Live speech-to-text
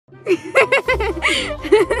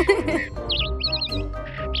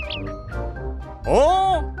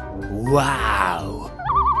Oh! Wow!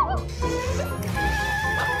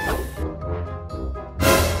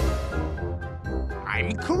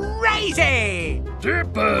 I'm crazy!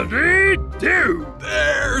 Dippity-doo!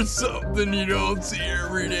 There's something you don't see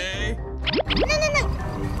every day.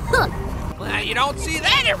 No. Well, you don't see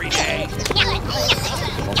that every day.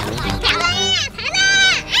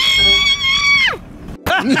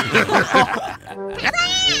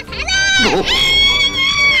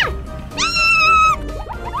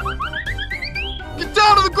 Get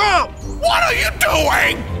down to the ground! What are you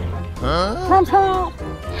doing? Huh?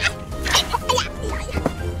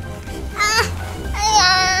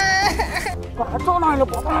 Chỗ này là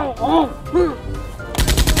của tao.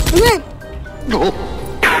 Đứng lên.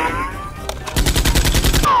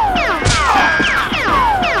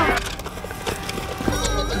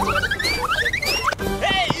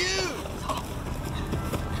 Hey, you!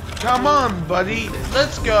 Come on, buddy.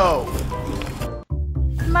 Let's go.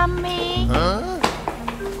 Mommy. Huh?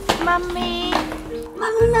 Mommy.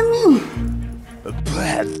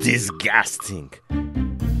 Bad, disgusting.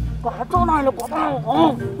 Cả chỗ này là của tao.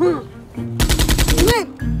 Đứng lên.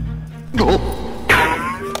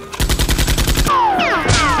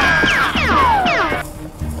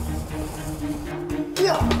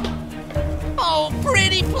 Oh,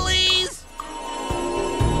 pretty please!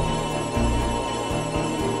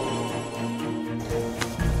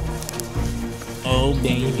 Oh,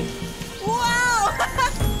 baby. Wow.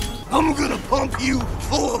 I'm gonna pump you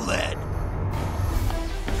full of lead.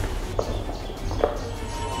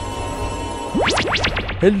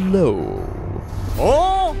 Hello.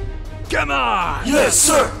 Oh, come on! Yes,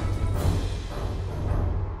 sir.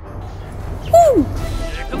 Woo.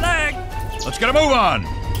 Take a leg. Let's get a move on.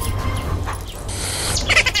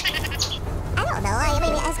 I don't know. I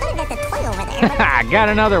mean, I was gonna get the toy over there. I got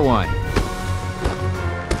another one.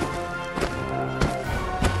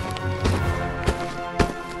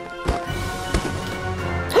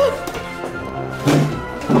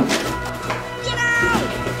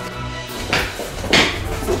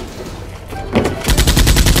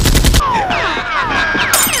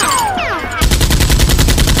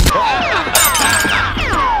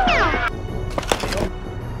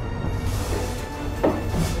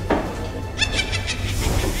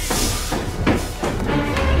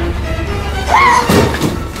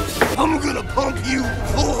 I'm gonna pump you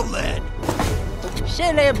full of lead.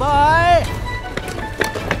 Silly boy.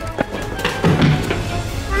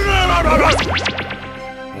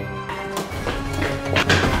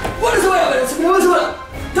 What is the way? Somebody,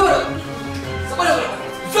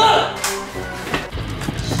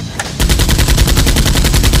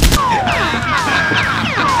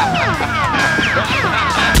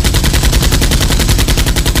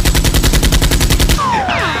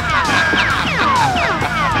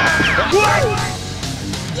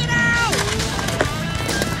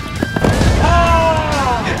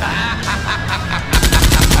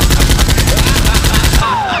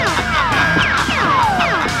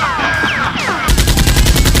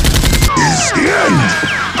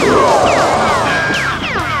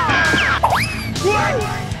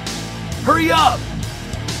 Hurry up!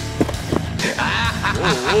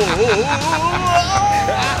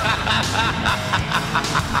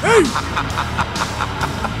 Hey!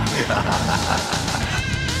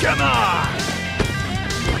 Come on!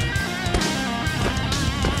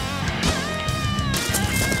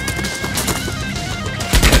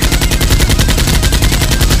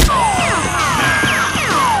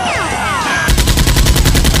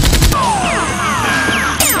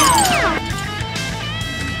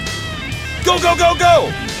 Go, go, go,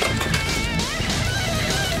 go!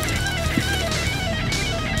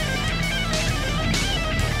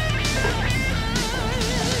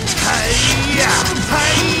 Hi-ya!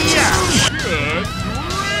 Hi-ya! Good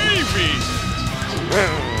gravy!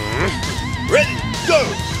 Ready, go!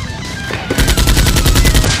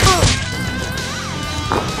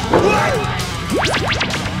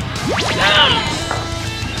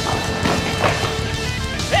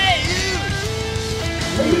 Hey, you!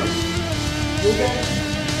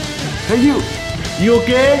 Hey, you. You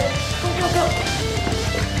okay?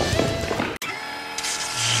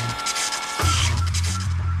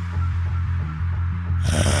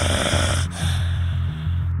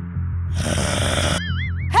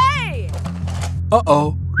 Hey!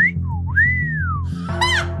 Uh-oh.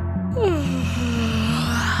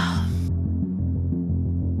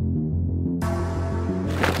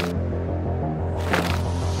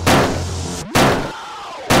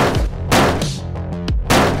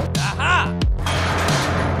 Aha!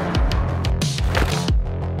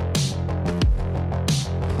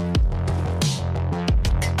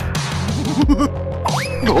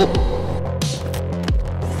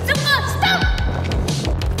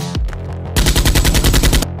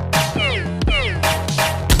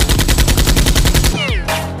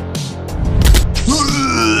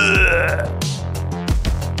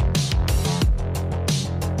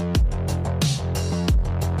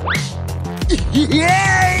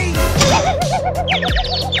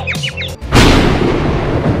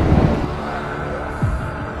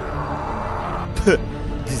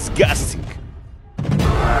 disgusting.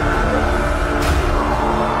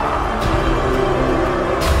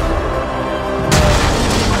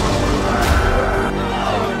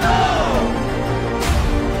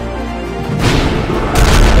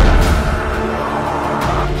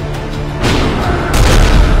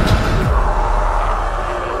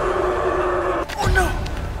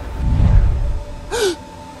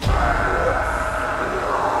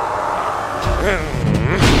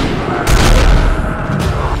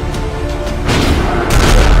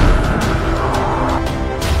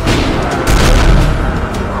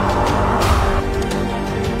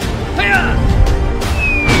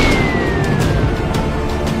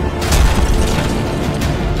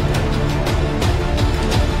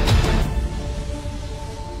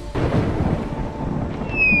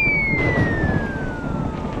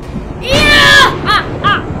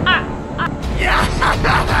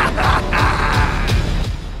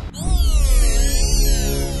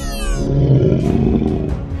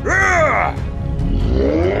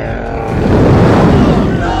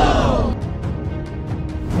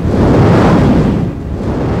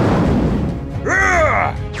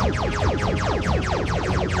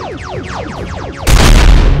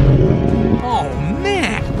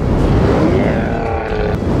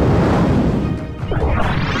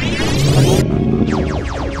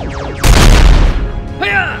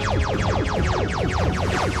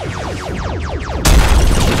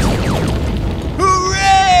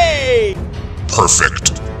 Perfect.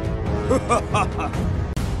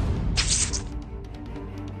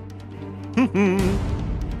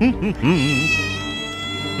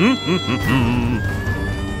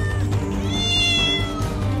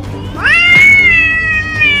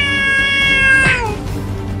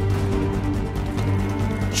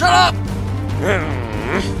 Shut up!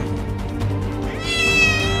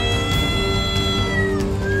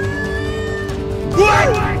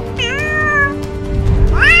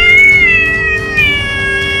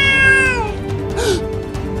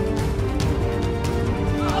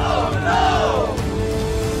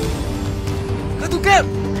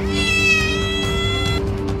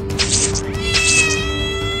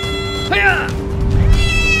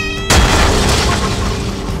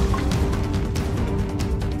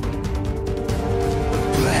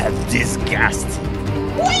 Disgusting.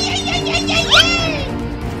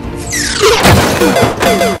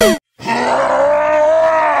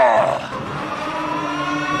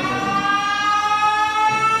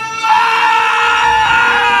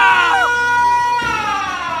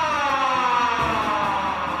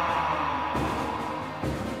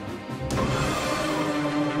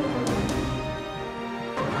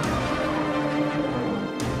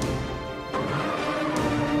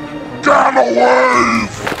 Get away!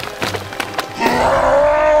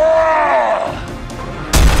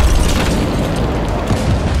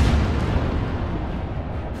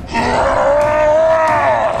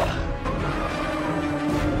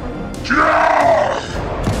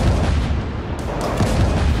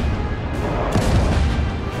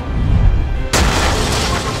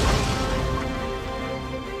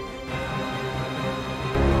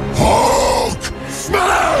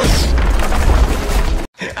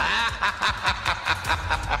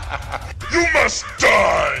 You must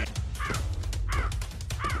die!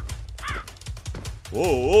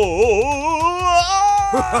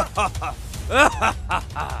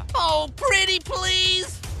 Oh, pretty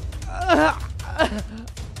please!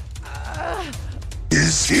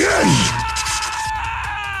 Is Kien!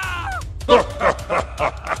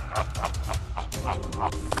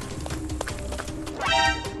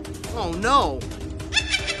 Oh no!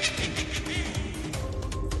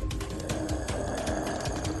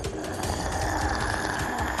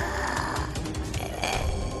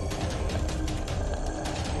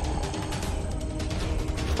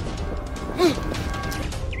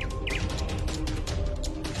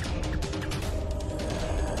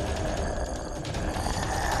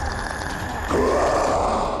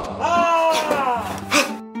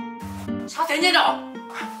 Sao thế nhỉ đó?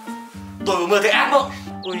 Tôi vừa mơ thấy ác mộng.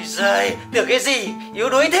 Ui giời, tưởng cái gì yếu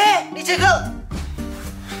đuối thế, đi chơi không?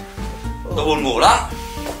 Tôi buồn ngủ lắm.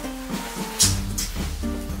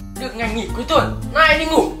 Được ngày nghỉ cuối tuần, nay đi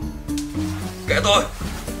ngủ. Kệ tôi.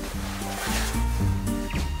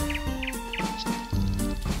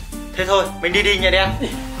 Thế thôi, mình đi nhà đen.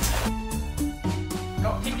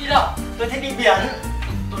 Cậu thích đi đâu? Tôi thích đi biển.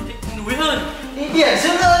 Tôi thích núi hơn. Đi biển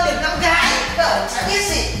sướng hơn để ngắm gái. Cậu chẳng biết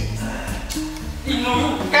gì. Đi núi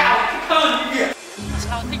cao thích hơn đi biển.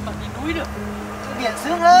 Sao thích mà đi núi được? Đi biển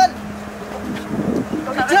sướng hơn.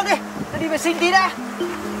 Cậu đi trước đi, tôi đi vệ sinh tí đã.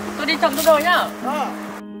 Tôi đi chồng tôi rồi nhá.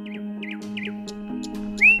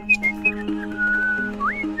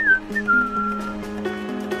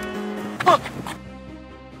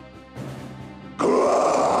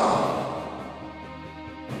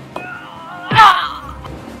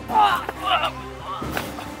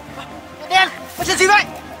 Có chuyện gì vậy?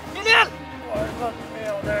 Nhanh lên!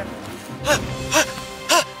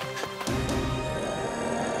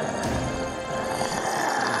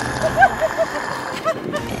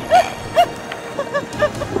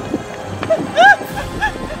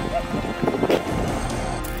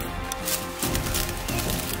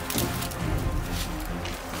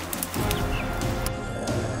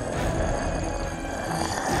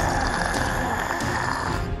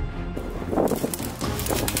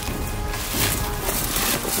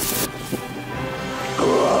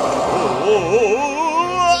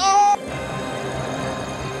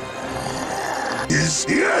 Is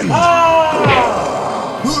in.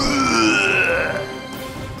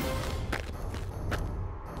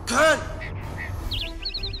 Kiên!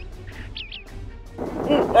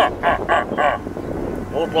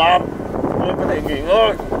 Tốt lắm, tôi có thể nghỉ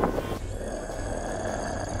ngơi.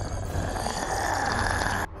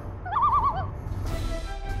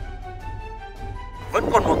 Vẫn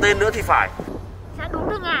còn một tên nữa thì phải. Dạ đúng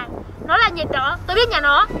rồi ngài. Nó là nhiệt đó, tôi biết nhà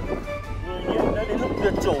nó. Người nhiệt đã đến lúc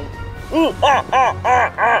tuyệt chủng.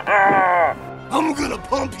 I'm gonna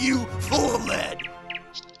pump you full of lead.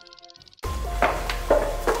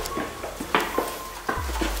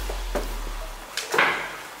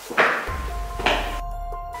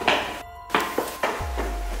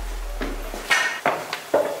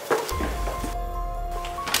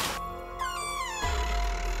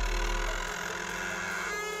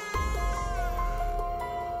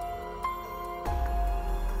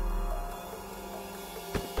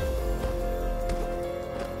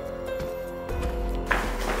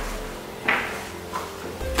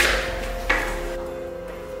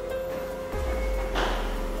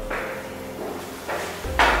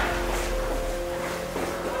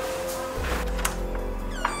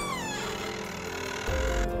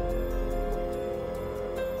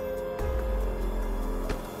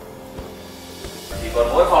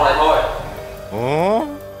 Còn mỗi phòng này thôi.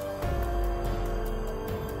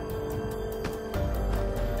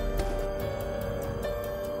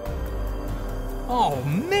 Oh,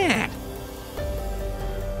 man.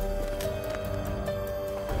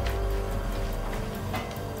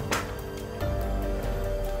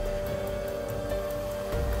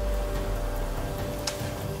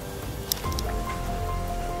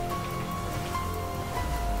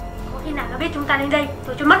 Có khi nào nó biết chúng ta đến đây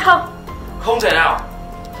rồi cho mất không? Không thể nào.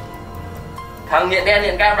 Thằng nghiện đen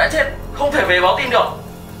nghiện cam đã chết, không thể về báo tin được.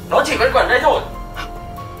 Nó chỉ quanh quẩn đây thôi.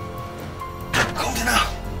 Không thể nào.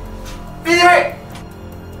 Đi đi.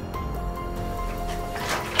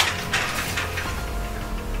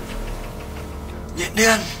 Nghiện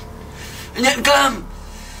đen, nghiện cam.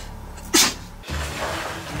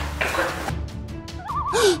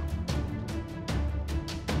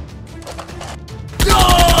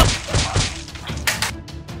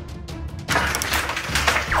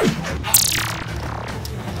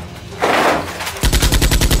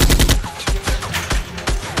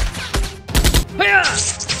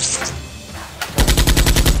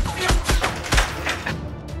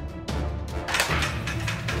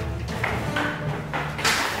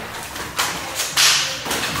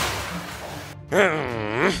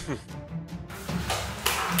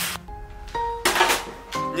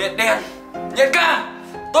 Nghiện đen, nghiện cam,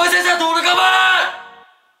 tôi sẽ trả thù được các bạn.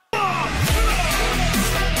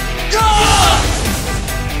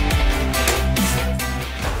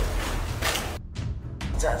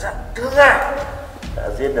 Dạ, thương à. Đã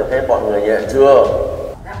giết được hết bọn người nghiện chưa?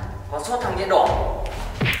 Có sót thằng nghiện đỏ.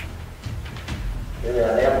 Bây giờ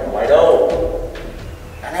anh em của mày đâu?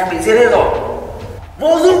 Anh em bị giết hết rồi.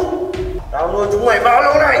 Vô dụng. Tao nuôi chúng mày bao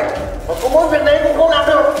lâu này mà có mỗi việc đấy cũng không làm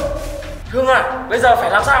được. Thương à, bây giờ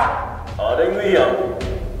phải làm sao? Ở đây nguy hiểm,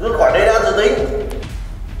 rút khỏi đây đã rồi tính.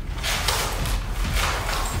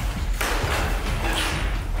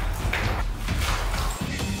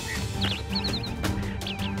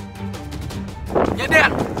 Nghiện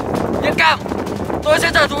đen, nghiện cam, tôi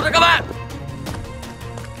sẽ trả thù được các bạn.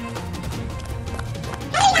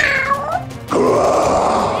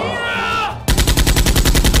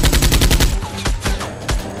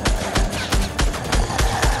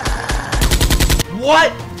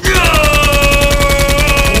 What?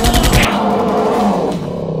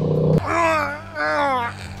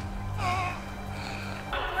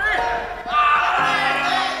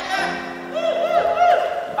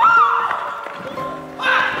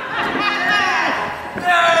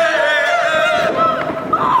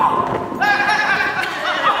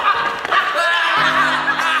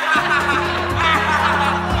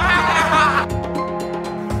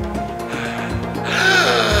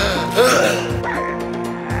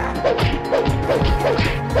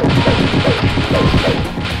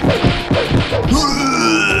 Chúng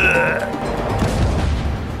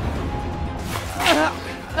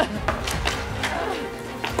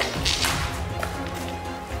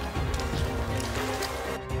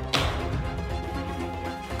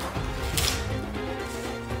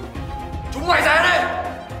mày ra đây!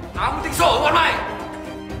 Tao muốn tính sổ với bọn mày!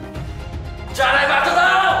 Trả lại vàng cho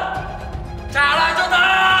tao! Trả lại cho tao!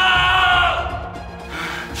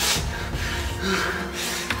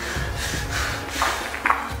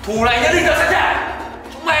 Thù này nhất định tao sẽ trả!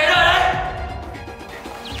 Chúng mày ở đây đấy!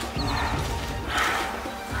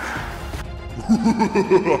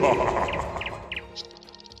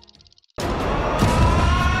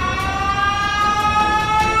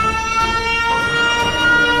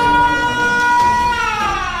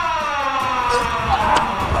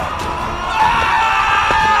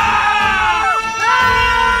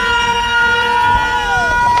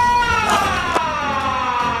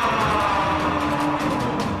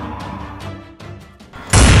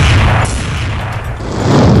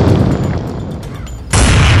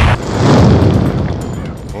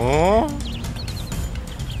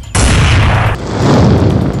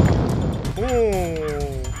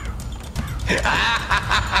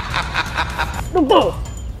 Đồng tử,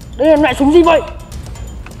 đây là loại súng gì vậy?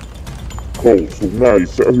 Khẩu súng này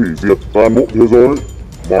sẽ hủy diệt toàn bộ thế giới.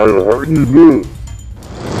 Mày hãy nhìn đi.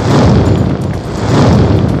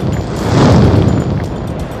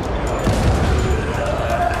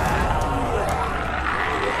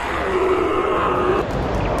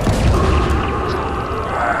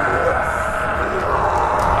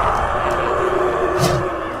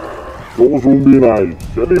 Chỗ zombie này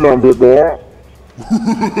sẽ đi làm việc đó.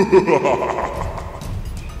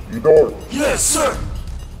 Đi thôi. Yes, sir.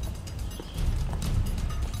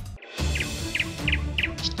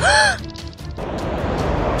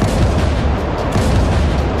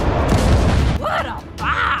 What a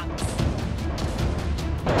box!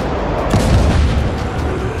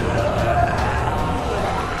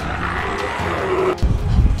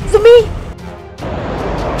 Zombie!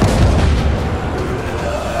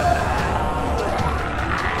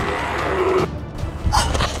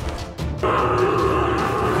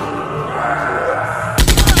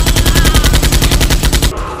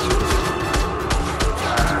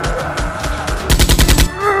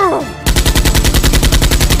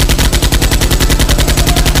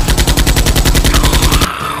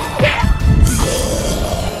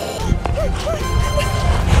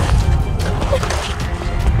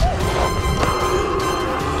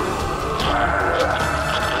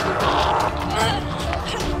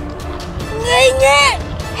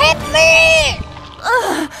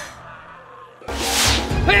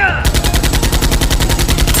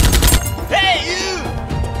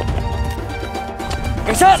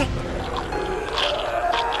 Cảnh sát!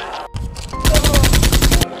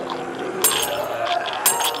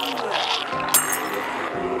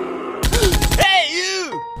 Hey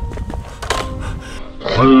you!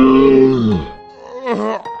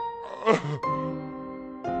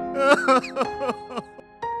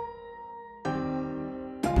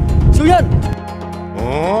 Siêu nhân!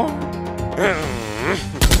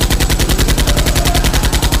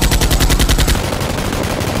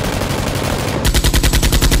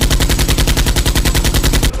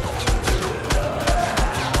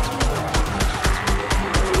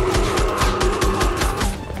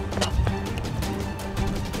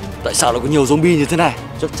 Tại sao lại có nhiều zombie như thế này?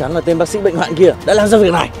 Chắc chắn là tên bác sĩ bệnh hoạn kia đã làm ra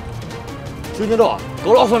việc này. Siêu nhân đỏ,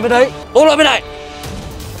 có lọ phần bên đấy. Ôm lại bên này.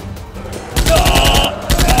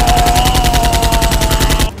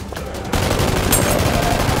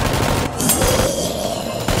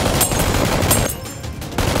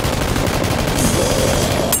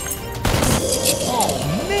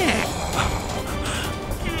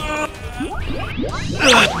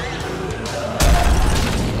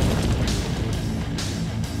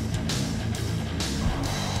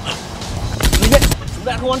 Chúng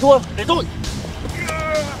ta không ăn thua, để tôi.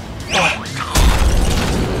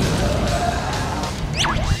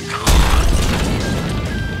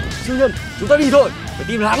 Siêu nhân, chúng ta đi thôi. Phải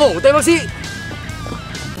tìm hang ổ của tên bác sĩ.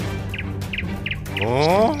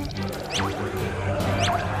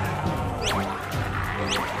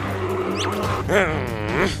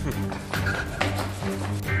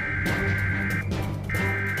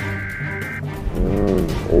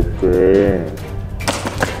 Ok.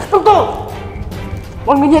 Đồng tử,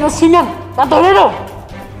 bọn người nhận là siêu nhân đã tới đây rồi.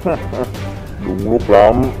 Đúng lúc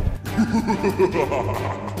lắm.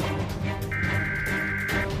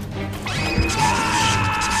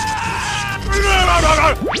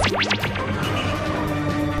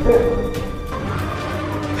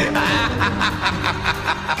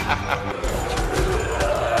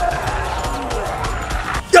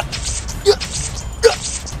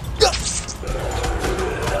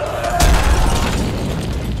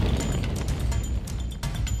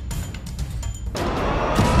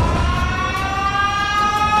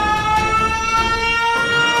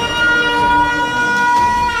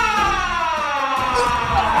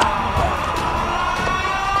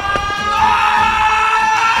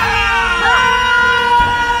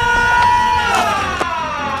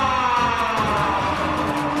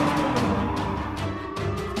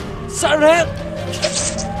 Sao thế?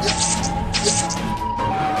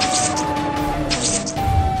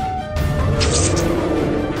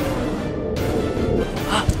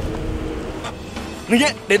 Người nhé,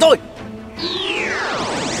 để tôi.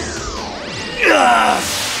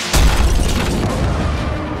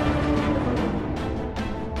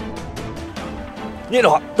 Nhện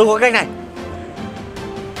đỏ, tôi có cách này.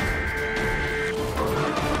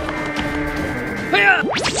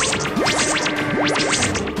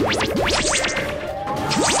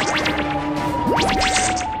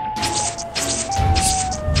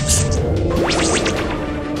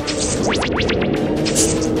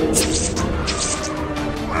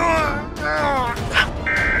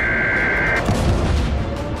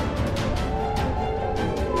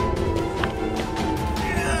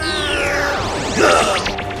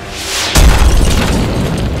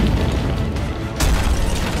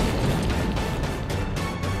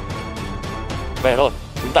 Về thôi,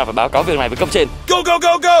 chúng ta phải báo cáo việc này với cấp trên. Go, go,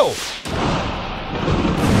 go, go!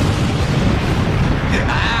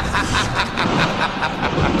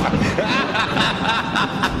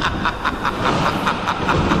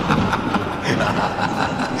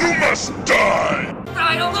 You must die!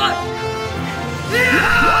 Tại đâu rồi?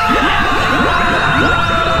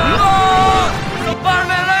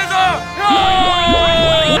 Spiderman laser!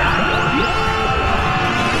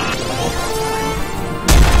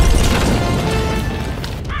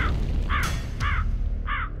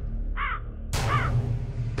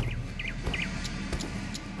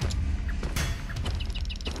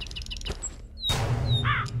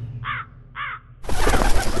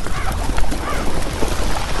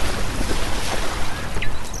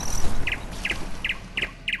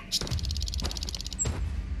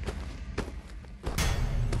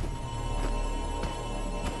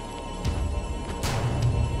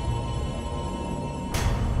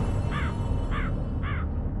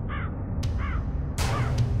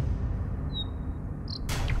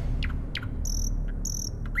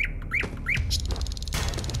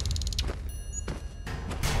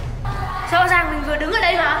 Rõ ràng mình vừa đứng ở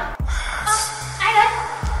đây mà. Ai đấy?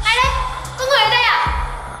 Ai đấy? Có người ở đây à?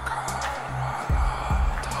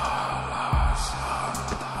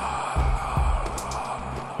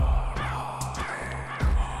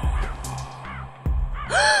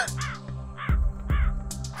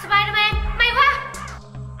 Spiderman, may quá.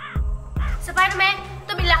 Spiderman,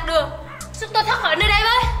 tôi bị lạc đường. Giúp tôi thoát khỏi nơi đây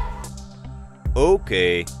với. Ok.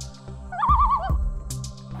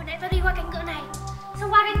 Hồi nãy tôi đi qua cánh cửa này,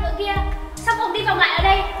 xong qua cánh cửa kia, xong vòng đi vòng lại ở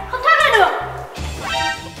đây, không thoát ra được.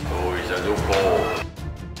 Tôi sẽ giúp cô.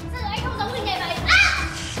 Sao anh không giống người nhảy vậy?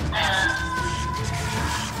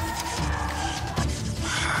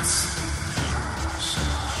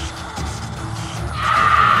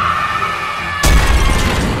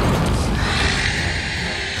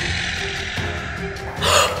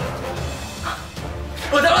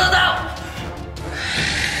 Đuổi theo tao!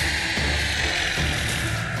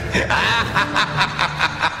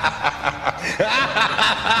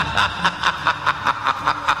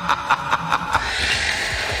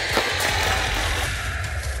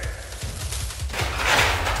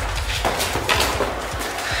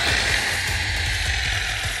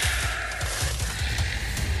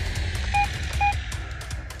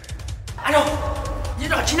 Alo, nhện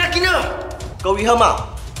đỏ chính là Kiên. Cậu bị hâm à?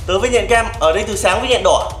 Tớ với nhện kem ở đây từ sáng với nhện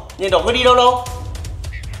đỏ. Nhện đỏ có đi đâu đâu?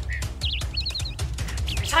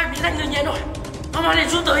 Sao biến thành người nhện rồi? Mau lên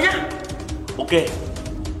xuống tới nhá. Ok.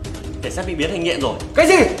 Cảnh sát bị biến thành nhện rồi. Cái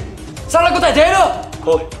gì? Sao lại có thể thế được?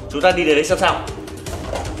 Thôi, chúng ta đi đến đấy xem sao.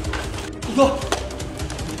 Đi thôi.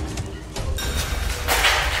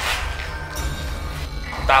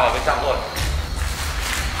 Tao vào bên trong rồi.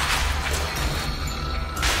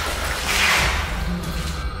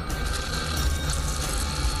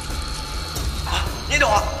 Nhện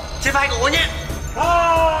đỏ, trên vai cậu có nhện.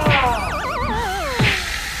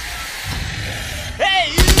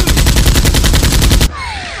 Hey,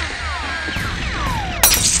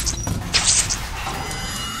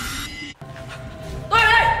 Tôi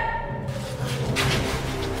ở đây.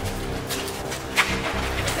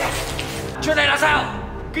 Chuyện này là sao?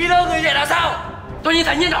 Killer người nhện là sao? Tôi nhìn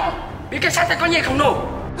thấy nhện đỏ, bị cảnh sát thấy có nhện khổng lồ.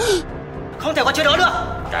 Không thể có chuyện đó được.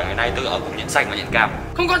 Cả ngày nay tôi ở cùng nhện xanh và nhện cam.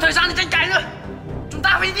 Không còn thời gian để tranh cãi nữa. Chúng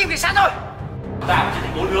ta phải đi tìm cảnh sát thôi. Ta phải chia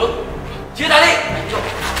thành 4 hướng. Chia ra đi.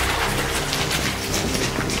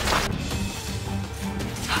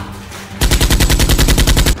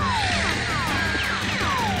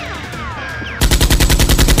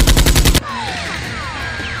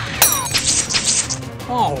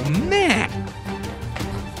 oh man.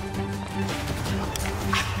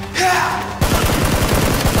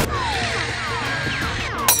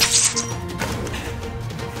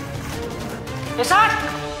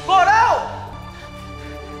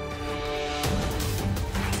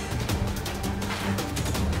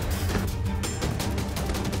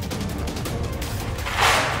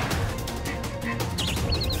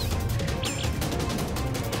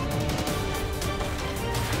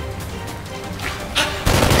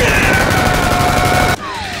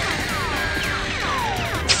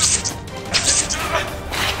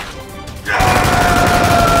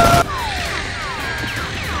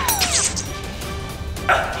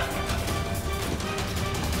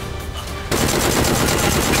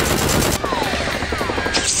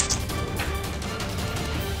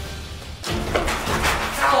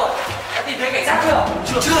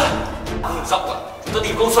 Chưa. Rộng quá. Chúng ta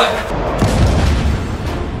tìm công xuể.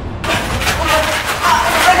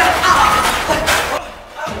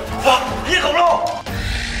 Hiên khổng lồ.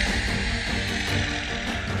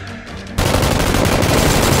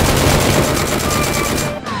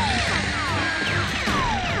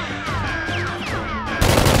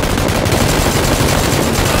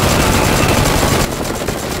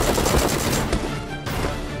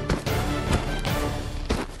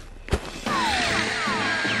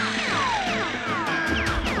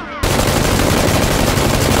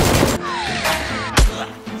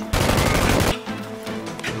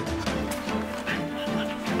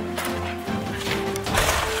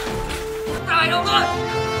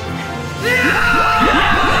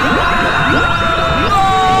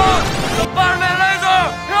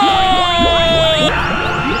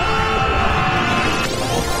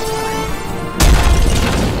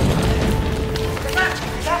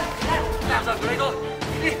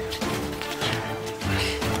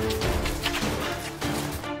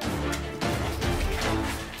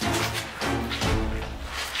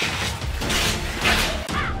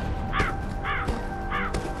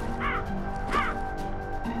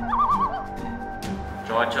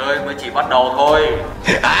 Trò chơi mới chỉ bắt đầu thôi.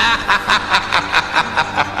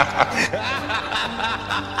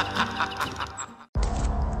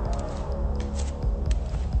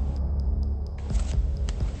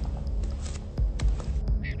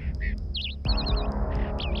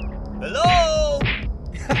 Hello.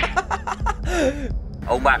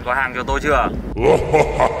 Ông bạn có hàng cho tôi chưa?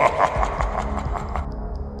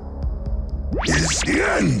 It's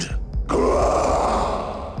the end.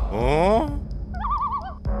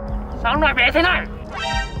 Sao ông lại bé thế này?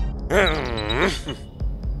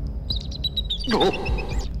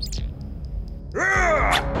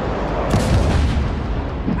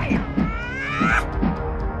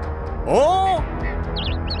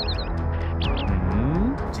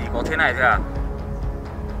 Chỉ có thế này thôi à?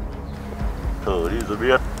 Thử đi rồi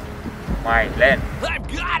biết. Mày lên. I've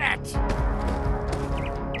got it!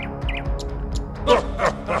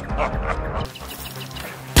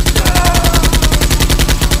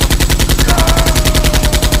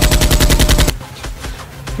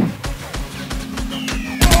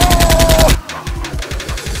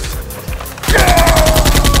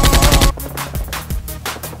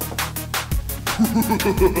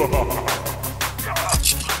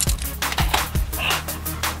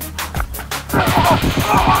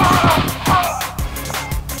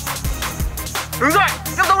 Đứng dậy,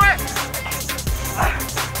 tiếp tục đi.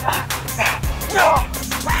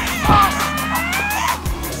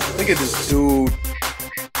 Look at this dude.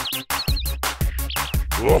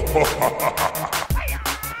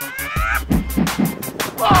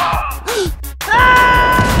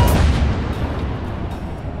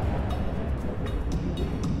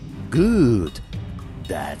 Good.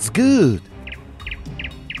 That's good.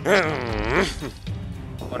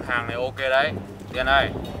 Con hàng này ok đấy. Tiền này.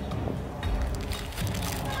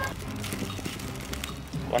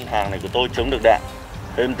 Con hàng này của tôi chống được đạn.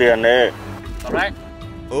 Thêm tiền đi. Vào đấy.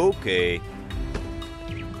 Okay.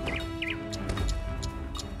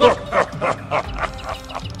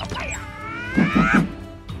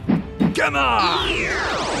 Come on!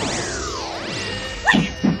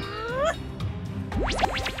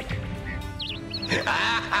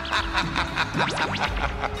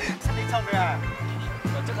 Sắp đi xong rồi à?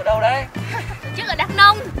 Tổ chức ở đâu đấy? Tổ chức ở Đắk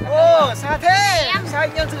Nông. Ồ, xa thế. Em. Sao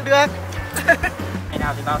anh em dự được? Ngày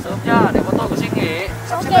nào thì vào sớm nhá, để bọn tôi có xin nghỉ.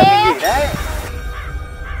 Sắp xếp là mình nghỉ đấy.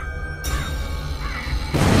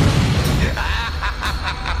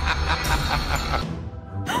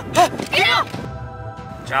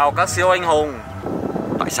 Chào các siêu anh hùng.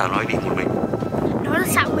 Tại sao nói đi một mình? Đó là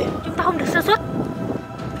xạo huyệt, chúng ta không được sơ suất.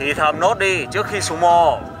 Thì thầm nốt đi trước khi xuống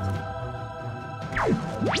mồ.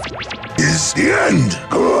 It's the end.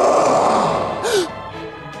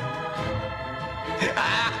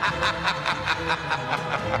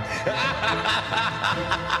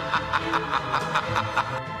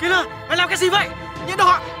 Kiên ơi, mày làm cái gì vậy? Nhện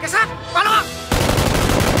đỏ, cảnh sát, bắn nó!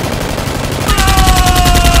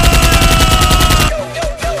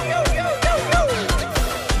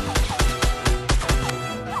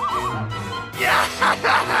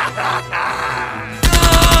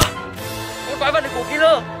 Con quái vật này của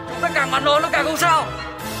killer, chúng ta càng bắn nó càng không sao.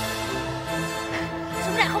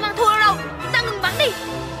 Súng đạn không mang thua đâu, chúng ta ngừng bắn đi.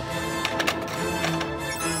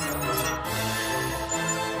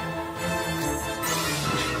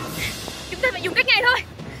 Chúng ta phải dùng cách này thôi.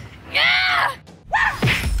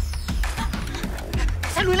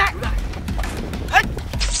 Sẽ lùi lại. Hết.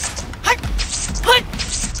 Hết. Hết.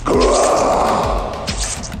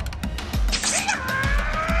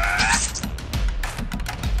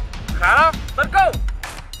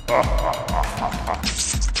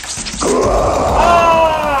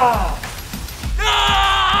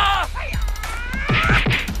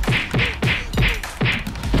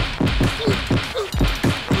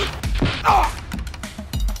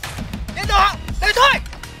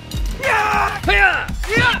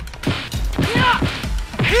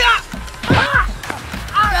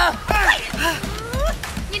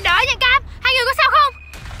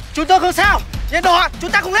 Chúng tôi không sao. Nhện đỏ,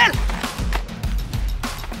 chúng ta cùng lên.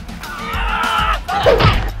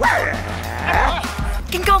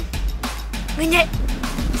 Kinh công, người nhện,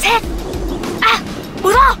 xét,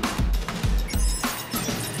 búa to.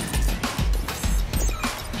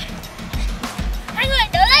 Hai người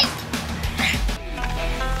đỡ lấy.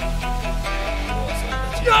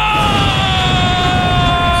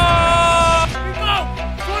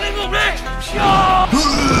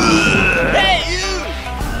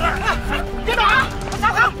 Nhện đỏ,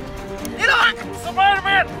 sao không? Nhện đỏ,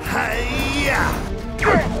 Spiderman. Ha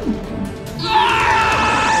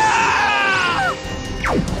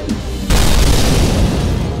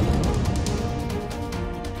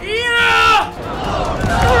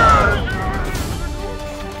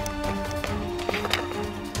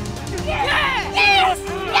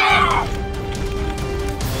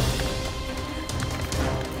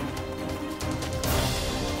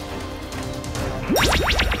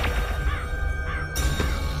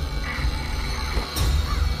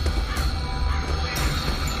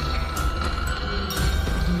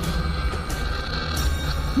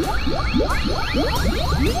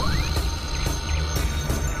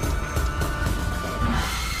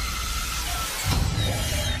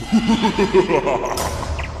ha ha ha!